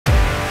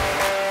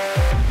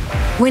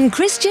When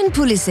Christian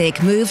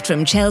Pulisic moved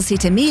from Chelsea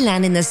to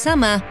Milan in the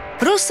summer,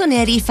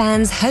 rossoneri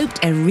fans hoped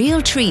a real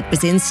treat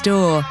was in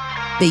store.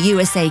 The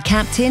USA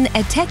captain,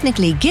 a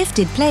technically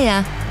gifted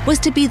player, was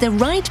to be the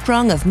right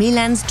prong of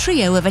Milan's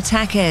trio of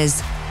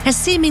attackers, a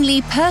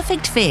seemingly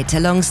perfect fit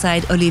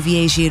alongside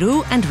Olivier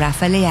Giroud and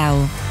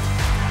Leao.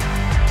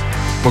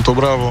 Molto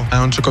bravo, è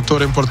un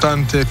giocatore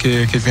importante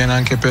che viene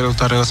anche per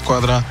aiutare la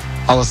squadra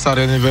a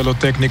alzare il livello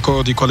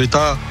tecnico di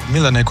qualità.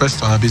 Milan è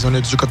questo, ha bisogno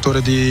di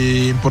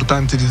giocatori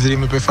importanti di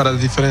dream per fare la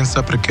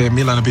differenza, perché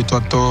Milan è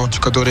abituato a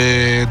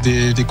giocatori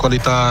di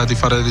qualità, di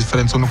fare la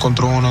differenza 1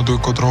 contro 1, 2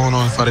 contro 1,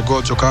 fare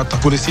gol, giocata.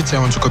 Pulisic è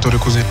un giocatore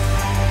così.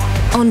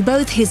 On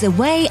both his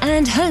away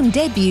and home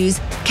debuts,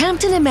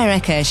 Captain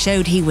America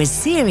showed he was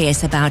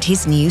serious about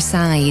his new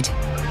side.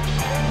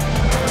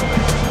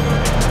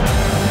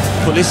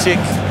 Pulisic,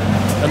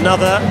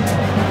 another.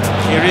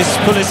 Here is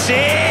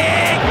Pulisic.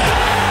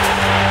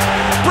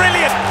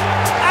 Brilliant!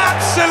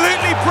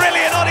 Absolutely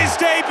brilliant on his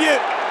debut.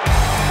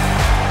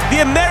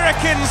 The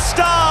American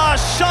star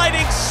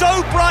shining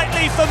so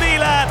brightly for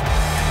Milan.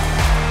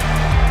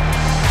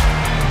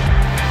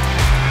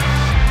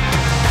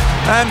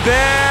 And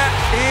there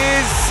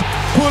is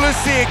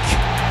Pulisic,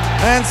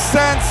 and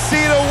San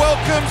Siro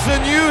welcomes a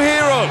new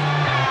hero.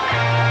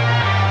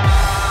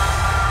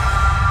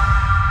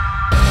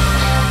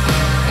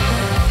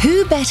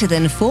 Who better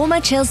than former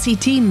Chelsea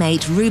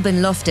teammate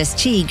Ruben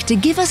Loftus-Cheek to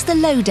give us the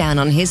lowdown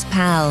on his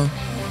pal?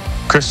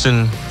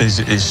 Christian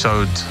he's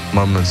showed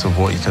moments of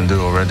what he can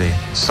do already.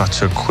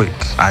 Such a quick,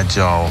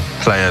 agile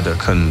player that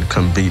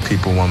can beat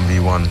people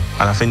 1v1.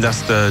 And I think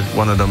that's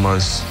one of the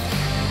most,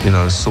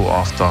 sought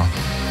after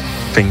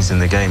things in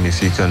the game.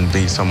 If you can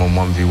beat someone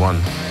 1v1,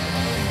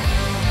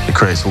 it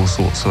creates all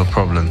sorts of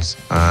problems.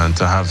 And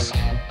to have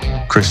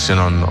Christian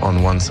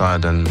on one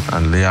side and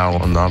Leao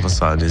on the other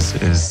side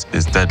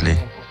is deadly.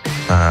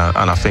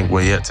 And I think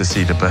we're yet to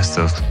see the best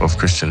of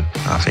Christian.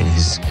 I think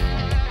he's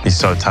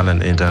so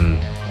talented, and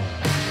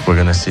we're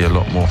going to see a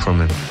lot more from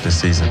him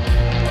this season.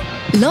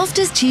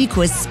 Loftus-Cheek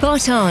was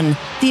spot on.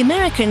 The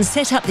American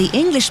set up the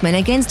Englishman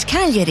against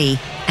Cagliari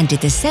and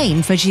did the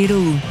same for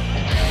Giroud.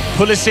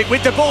 Pulisic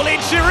with the ball in,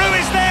 Giroud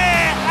is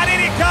there, and in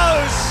it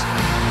goes!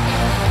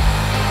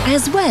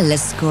 As well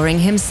as scoring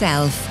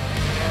himself.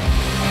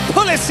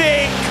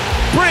 Pulisic!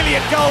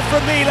 Brilliant goal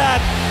from Milan!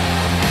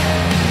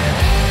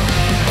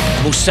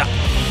 Musa,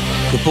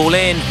 good ball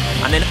in,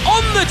 and then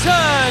on the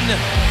turn,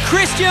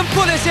 Christian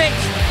Pulisic!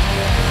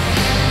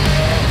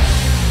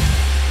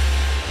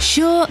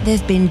 Sure,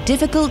 there've been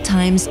difficult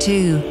times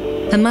too.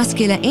 A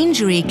muscular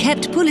injury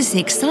kept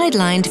Pulisic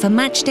sidelined for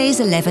match days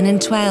 11 and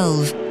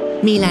 12.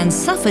 Milan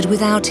suffered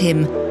without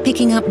him,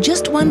 picking up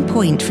just 1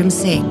 point from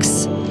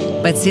 6.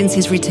 But since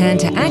his return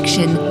to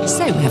action,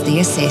 so have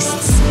the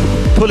assists.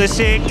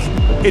 Pulisic,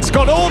 it's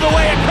gone all the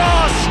way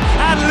across,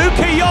 and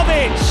Luka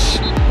Jovic!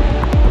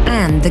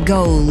 And the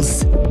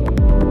goals.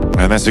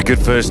 And that's a good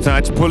first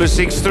touch.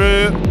 Pulisic's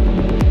through,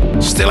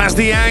 still has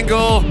the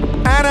angle,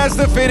 and has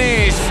the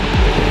finish.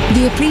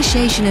 The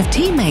appreciation of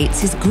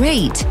teammates is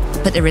great,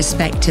 but the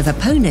respect of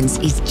opponents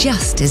is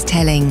just as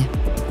telling.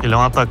 Ele é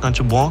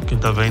atacante bom, que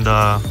vem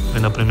da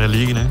Premier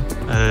League, né?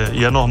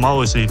 E é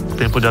normal esse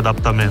tempo de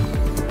adaptamento.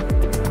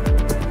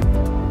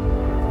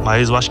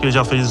 Mas eu acho que ele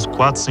já fez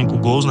 4, 5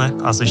 gols, né?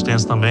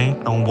 Assistência também,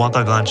 é um bom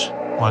atacante.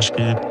 Eu acho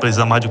que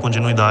precisa mais de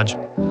continuidade,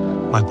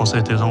 mas com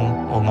certeza é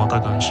um bom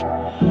atacante.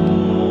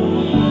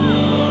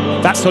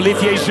 That's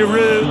Olivier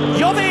Giroud.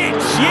 Jovic,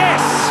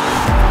 yes!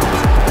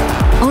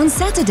 On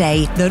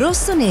Saturday, the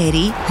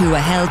rossoneri, who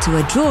were held to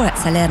a draw at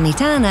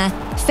Salernitana,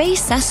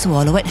 face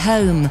Sassuolo at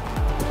home.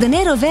 The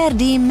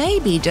Nero-Verdi may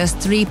be just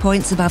 3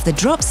 points above the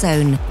drop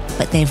zone,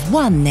 but they've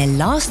won their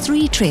last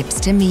 3 trips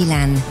to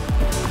Milan.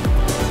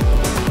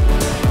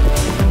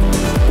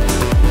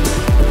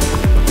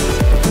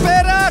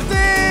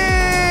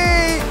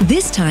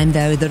 This time,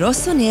 though, the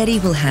rossoneri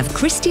will have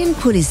Christian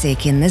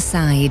Pulisic in the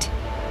side.